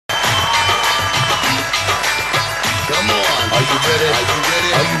ready? Are you ready?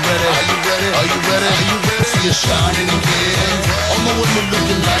 Are you ready? Are you ready? Are you ready? Are you ready? See you shining again. All my women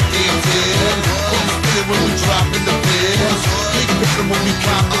looking like they're dead. Come spin it when we drop in the bins. Big picture when we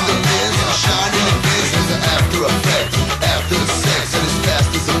cop in the lens. Shining again as an after effect. After the sex and it's fast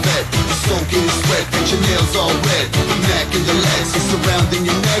as a vet. You soak in your sweat, get your nails all red. The neck and the legs are surrounding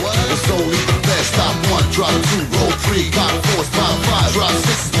your neck. It's only the best. Stop one, drop two, roll three, got four, spot five, drop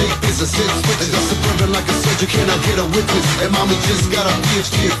six, big business, hit switches. And suburban like a surgeon, can I get a witness? And mommy just got a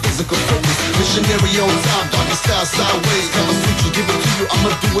PhD in physical fitness. Missionary on time, doggy style sideways. Never sweet you, give it to you,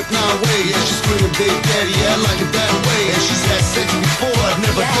 I'ma do it now way. And she's screaming, big daddy, yeah, I like it that way. And she's had sex before,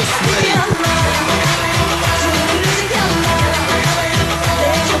 never this way.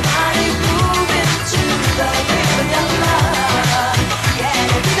 Let your body move into the rhythm, yalla. Yeah,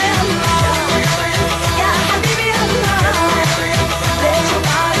 habibi, yalla. Let your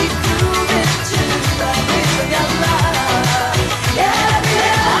body move into the rhythm, yalla. Yeah,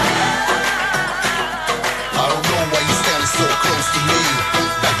 I don't know why you standing so close to me.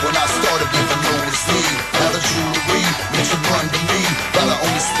 Back when I started, never noticed me. Now the jewelry makes you run to me. But I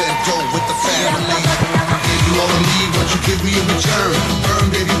only spend dough with the family. Gave you all of me, what you give me in return? Burn,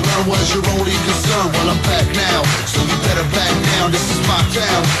 baby, burn was your only concern. Well, I'm back now, so you better back down. This is my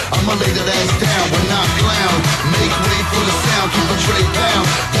town, I'ma lay that ass down when I clown. Make way for the sound, keep a tray pound.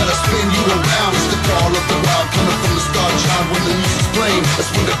 Gotta spin you around, it's the call of the wild. Coming from the star child when the music's playing.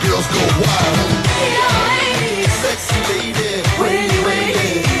 That's when the girls go wild. Sexy lady, pretty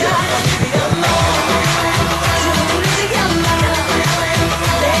lady,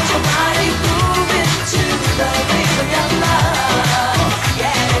 let your body move into the rhythm, yalla.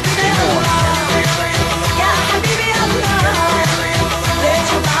 Yeah, habibi, yalla. Let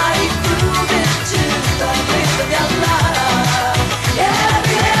your body move into the rhythm, yalla. Yeah,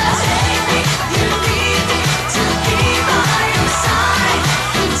 take me, you need me to be by your side.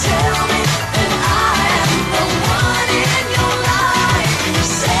 Tell me that I am the one in your life.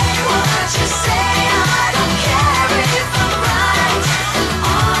 Say what you say, I don't care if I'm right.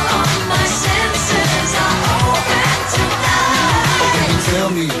 All of my senses are open tonight. baby, tell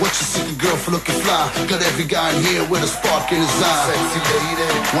me what you seeking, girl, for looking fly. Got every guy in here with a spark in his eye. Sexy lady,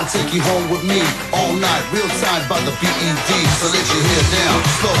 wanna take you home with me all night, real time by the BED. So let your hair down,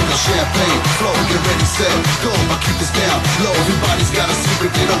 slow the champagne flow. Get ready, set, go. I keep this down low. Everybody's got a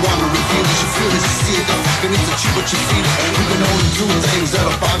secret they don't wanna reveal it. You feel it, you see it, they're fucking into you, but you feel it. You can only do things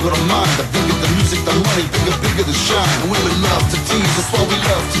that'll boggle the mind. The bigger the music, the money, bigger the shine. And women love to tease, that's why we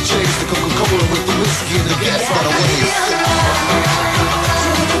love to chase the Coca-Cola with the whiskey and the gas. Got away